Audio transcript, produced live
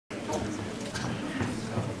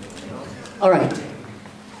All right.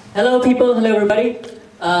 Hello, people. Hello, everybody.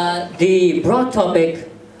 The broad topic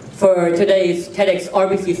for today's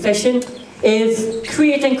TEDxUWCRBC session is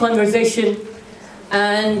creating conversation.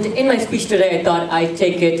 And in my speech today, I thought I'd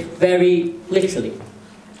take it very literally.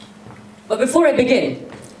 But before I begin,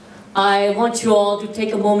 I want you all to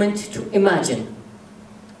take a moment to imagine.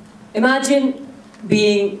 Imagine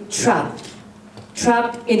being trapped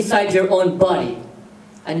inside your own body,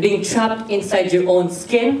 and being trapped inside your own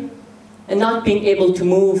skin, and not being able to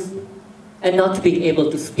move, and not being able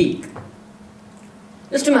to speak.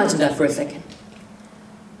 Just imagine that for a second.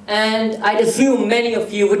 And I'd assume many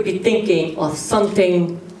of you would be thinking of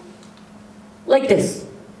something like this.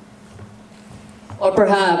 Or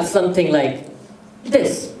perhaps something like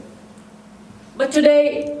this. But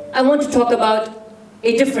today, I want to talk about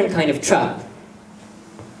a different kind of trap.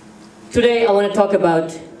 Today, I want to talk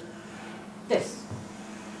about this.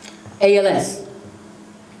 ALS.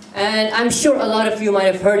 And I'm sure a lot of you might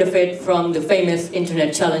have heard of it from the famous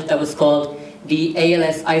internet challenge that was called the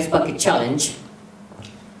ALS Ice Bucket Challenge.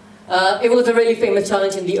 It was a really famous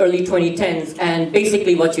challenge in the early 2010s, and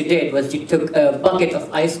basically what you did was you took a bucket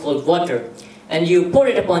of ice cold water and you poured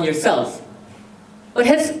it upon yourself. But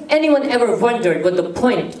has anyone ever wondered what the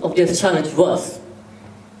point of this challenge was?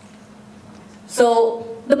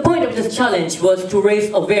 So the point of this challenge was to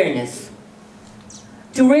raise awareness.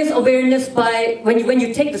 To raise awareness by, when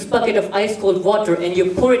you take this bucket of ice cold water and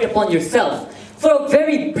you pour it upon yourself, for a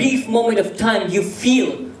very brief moment of time you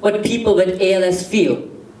feel what people with ALS feel.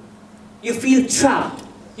 You feel trapped.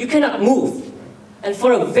 You cannot move. And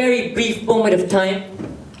for a very brief moment of time,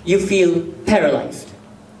 you feel paralyzed.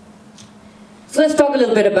 So let's talk a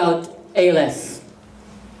little bit about ALS.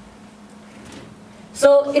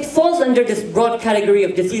 So it falls under this broad category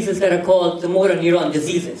of diseases that are called the motor neuron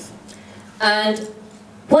diseases. And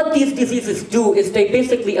what these diseases do is they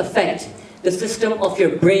basically affect the system of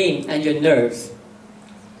your brain and your nerves.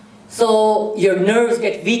 So your nerves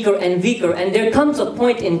get weaker and weaker, and there comes a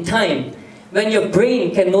point in time when your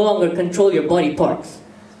brain can no longer control your body parts.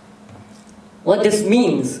 What this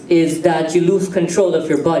means is that you lose control of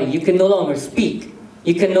your body. You can no longer speak.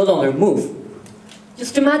 You can no longer move.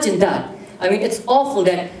 Just imagine that. I mean, it's awful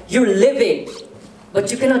that you're living, but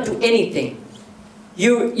you cannot do anything.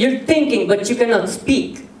 You're thinking, but you cannot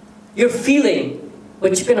speak. You're feeling,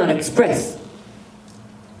 but you cannot express.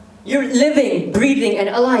 You're living, breathing, and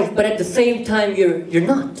alive, but at the same time, you're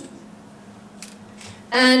not.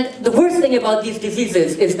 And the worst thing about these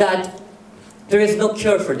diseases is that there is no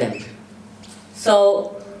cure for them.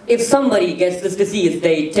 So if somebody gets this disease,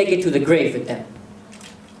 they take it to the grave with them.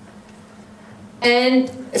 And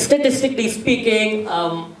statistically speaking,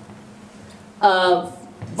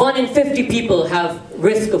 1 in 50 people have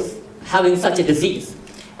risk of having such a disease.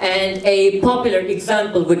 And a popular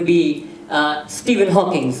example would be Stephen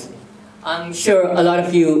Hawkings. I'm sure a lot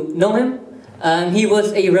of you know him. He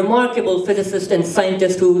was a remarkable physicist and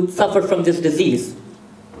scientist who suffered from this disease.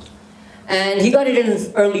 And he got it in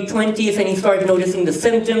his early 20s, and he started noticing the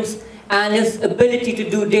symptoms, and his ability to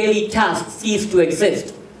do daily tasks ceased to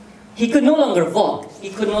exist. He could no longer walk. He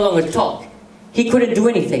could no longer talk. He couldn't do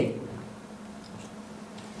anything.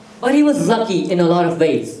 But he was lucky in a lot of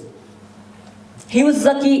ways. He was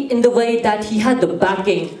lucky in the way that he had the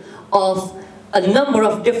backing of a number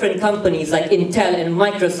of different companies like Intel and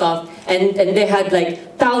Microsoft, and they had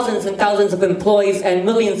like thousands and thousands of employees and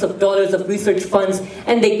millions of dollars of research funds,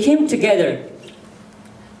 and they came together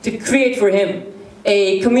to create for him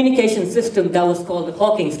a communication system that was called the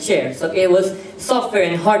Hawkings Chairs. So it was software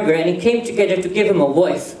and hardware, and it came together to give him a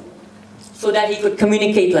voice so that he could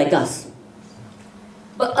communicate like us.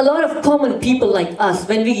 But a lot of common people like us,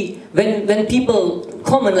 when people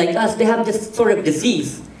common like us, they have this sort of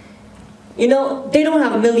disease. You know, they don't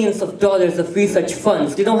have millions of dollars of research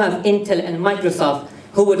funds. They don't have Intel and Microsoft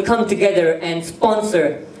who would come together and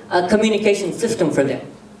sponsor a communication system for them.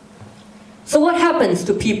 So what happens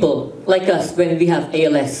to people like us when we have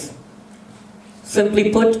ALS?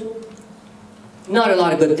 Simply put, not a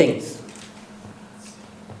lot of good things.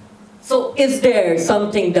 So is there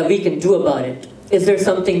something that we can do about it? Is there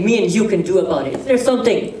something me and you can do about it? Is there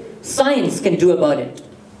something science can do about it?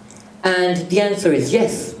 And the answer is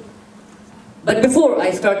yes. But before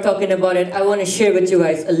I start talking about it, I want to share with you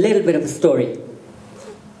guys a little bit of a story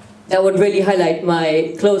that would really highlight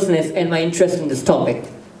my closeness and my interest in this topic.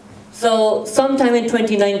 So sometime in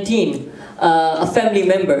 2019, a family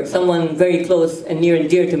member, someone very close and near and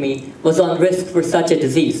dear to me, was on risk for such a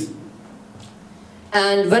disease.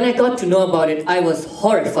 And when I got to know about it, I was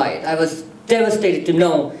horrified. I was devastated to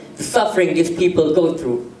know the suffering these people go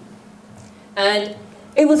through. And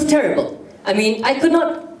it was terrible. I mean, I could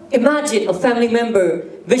not imagine a family member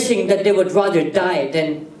wishing that they would rather die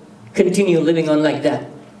than continue living on like that.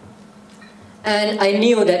 And I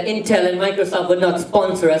knew that Intel and Microsoft would not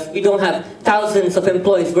sponsor us. We don't have thousands of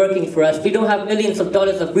employees working for us. We don't have millions of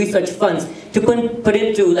dollars of research funds to put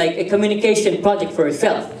into like a communication project for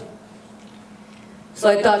ourselves. So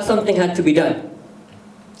I thought something had to be done.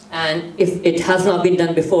 And if it has not been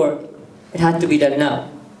done before, it had to be done now.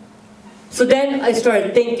 So then I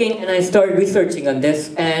started thinking and I started researching on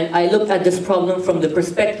this, and I looked at this problem from the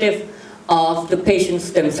perspective of the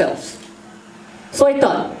patients themselves. So I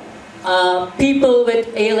thought, people with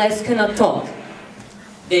ALS cannot talk.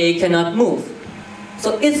 They cannot move.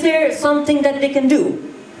 So is there something that they can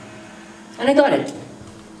do? And I got it.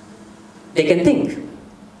 They can think.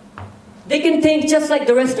 They can think just like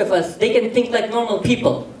the rest of us. They can think like normal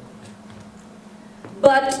people.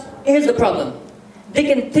 But here's the problem. They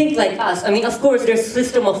can think like us. I mean, of course, their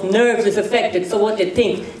system of nerves is affected, so what they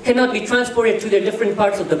think cannot be transported to their different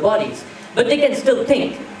parts of the bodies. But they can still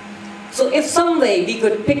think. So if some way we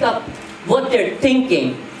could pick up what they're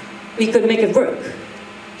thinking, we could make it work.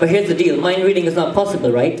 But here's the deal. Mind reading is not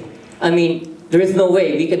possible, right? I mean, there is no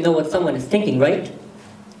way we can know what someone is thinking, right?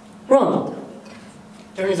 Wrong.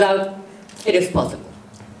 Turns out, it is possible.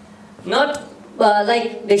 Not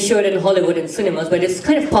like they showed in Hollywood and cinemas, but it's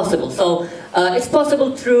kind of possible. So it's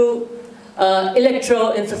possible through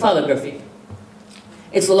electroencephalography.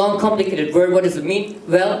 It's a long, complicated word. What does it mean?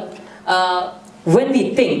 Well, when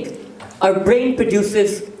we think, our brain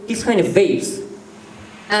produces these kind of waves.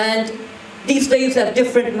 And these waves have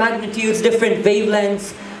different magnitudes, different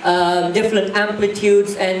wavelengths, different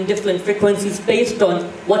amplitudes, and different frequencies based on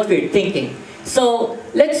what we're thinking. So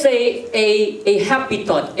let's say a happy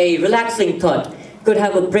thought, a relaxing thought, could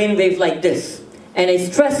have a brainwave like this, and a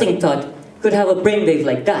stressing thought could have a brainwave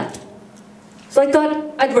like that. So I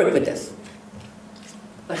thought I'd work with this.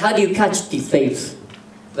 But how do you catch these waves?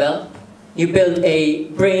 Well, you build a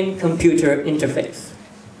brain-computer interface.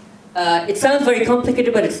 It sounds very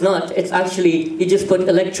complicated, but it's not. It's actually, you just put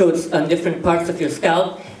electrodes on different parts of your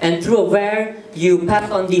scalp, and through a wire, you pass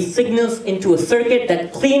on these signals into a circuit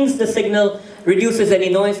that cleans the signal, reduces any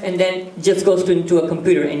noise, and then just goes into a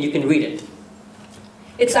computer and you can read it.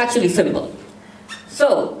 It's actually simple.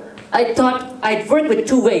 So I thought I'd work with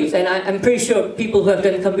two waves, and I'm pretty sure people who have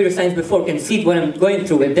done computer science before can see what I'm going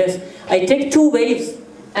through with this. I take two waves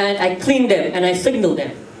and I clean them and I signal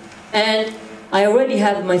them. And I already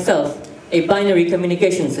have myself a binary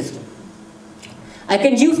communication system. I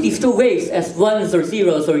can use these two waves as ones or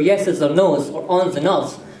zeros or yeses or nos or ons and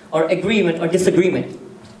offs or agreement or disagreement.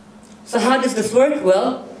 So how does this work?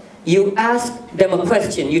 Well, you ask them a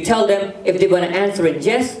question. You tell them if they want to answer it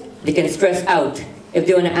yes, they can stress out. If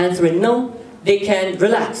they want to answer it no, they can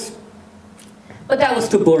relax. But that was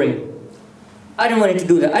too boring. I didn't want to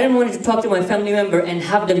do that. I didn't want to talk to my family member and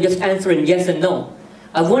have them just answer in yes and no.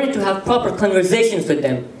 I wanted to have proper conversations with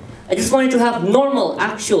them. I just wanted to have normal,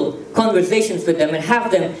 actual conversations with them and have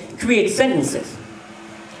them create sentences.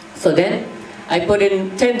 So then, I put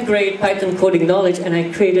in 10th grade Python coding knowledge and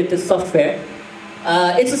I created this software.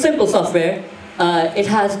 It's a simple software. It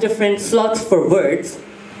has different slots for words,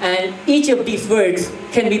 and each of these words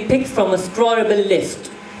can be picked from a scrollable list.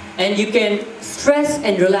 And you can stress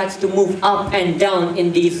and relax to move up and down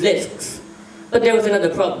in these lists. But there was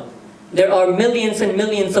another problem. There are millions and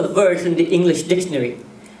millions of words in the English dictionary.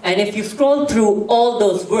 And if you scroll through all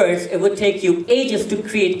those words, it would take you ages to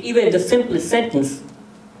create even the simplest sentence.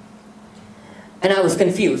 And I was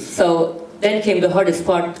confused. So then came the hardest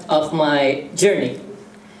part of my journey.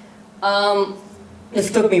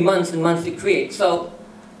 This took me months and months to create. So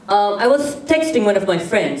I was texting one of my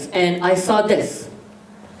friends and I saw this.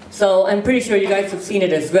 So I'm pretty sure you guys have seen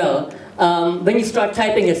it as well. When you start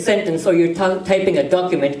typing a sentence or you're typing a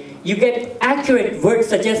document, you get accurate word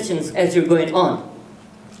suggestions as you're going on.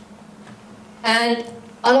 And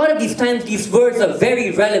a lot of these times, these words are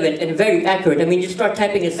very relevant and very accurate. I mean, you start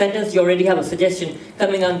typing a sentence, you already have a suggestion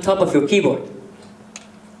coming on top of your keyboard.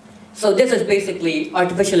 So this is basically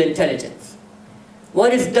artificial intelligence.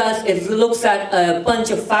 What it does is it looks at a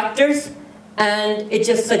bunch of factors and it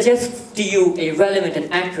just suggests to you a relevant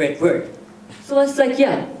and accurate word. So I was like,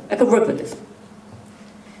 yeah, I could work with this.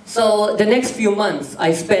 So the next few months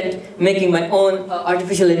I spent making my own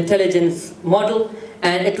artificial intelligence model,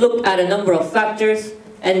 and it looked at a number of factors,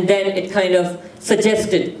 and then it kind of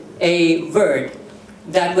suggested a word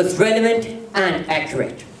that was relevant and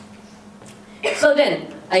accurate. So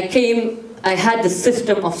then I had the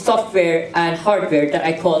system of software and hardware that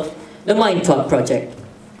I called the Mind Talk project.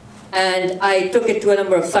 And I took it to a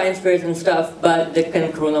number of science fairs and stuff, but the kind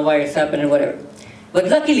of coronavirus happened and whatever. But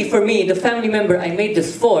luckily for me, the family member I made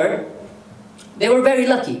this for, they were very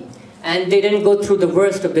lucky, and they didn't go through the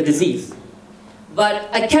worst of the disease. But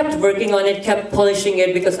I kept working on it, kept polishing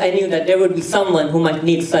it, because I knew that there would be someone who might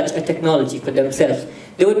need such a technology for themselves.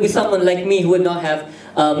 There would be someone like me who would not have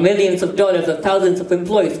millions of dollars or thousands of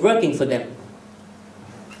employees working for them.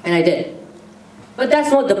 And I did. But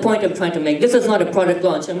that's not the point I'm trying to make. This is not a product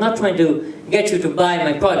launch. I'm not trying to get you to buy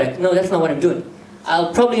my product. No, that's not what I'm doing.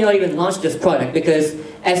 I'll probably not even launch this product, because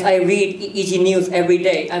as I read EG News every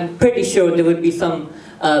day, I'm pretty sure there would be some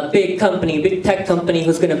big company, big tech company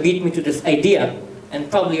who's going to beat me to this idea,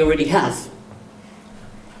 and probably already has.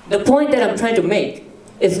 The point that I'm trying to make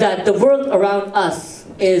is that the world around us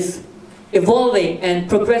is evolving and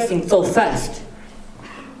progressing so fast.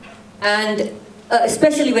 And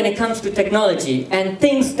especially when it comes to technology, and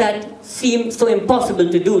things that seem so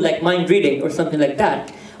impossible to do, like mind reading or something like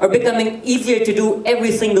that, are becoming easier to do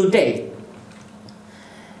every single day.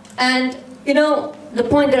 And, you know, the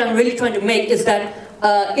point that I'm really trying to make is that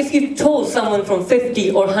if you told someone from 50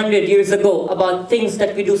 or 100 years ago about things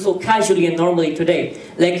that we do so casually and normally today,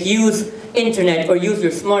 like use internet or use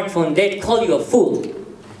your smartphone, they'd call you a fool.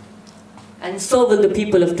 And so will the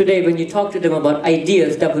people of today when you talk to them about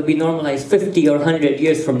ideas that will be normalized 50 or 100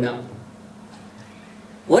 years from now.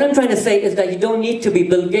 What I'm trying to say is that you don't need to be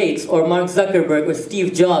Bill Gates or Mark Zuckerberg or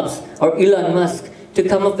Steve Jobs or Elon Musk to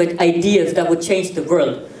come up with ideas that would change the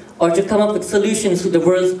world, or to come up with solutions to the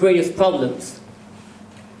world's greatest problems.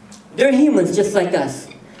 They're humans just like us.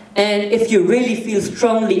 And if you really feel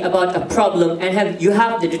strongly about a problem and you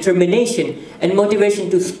have the determination and motivation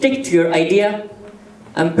to stick to your idea,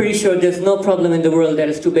 I'm pretty sure there's no problem in the world that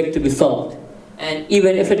is too big to be solved. And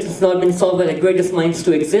even if it has not been solved by the greatest minds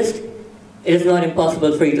to exist, it is not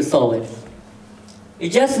impossible for you to solve it. You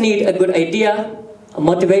just need a good idea, a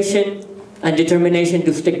motivation, and determination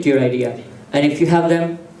to stick to your idea. And if you have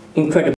them, incredible.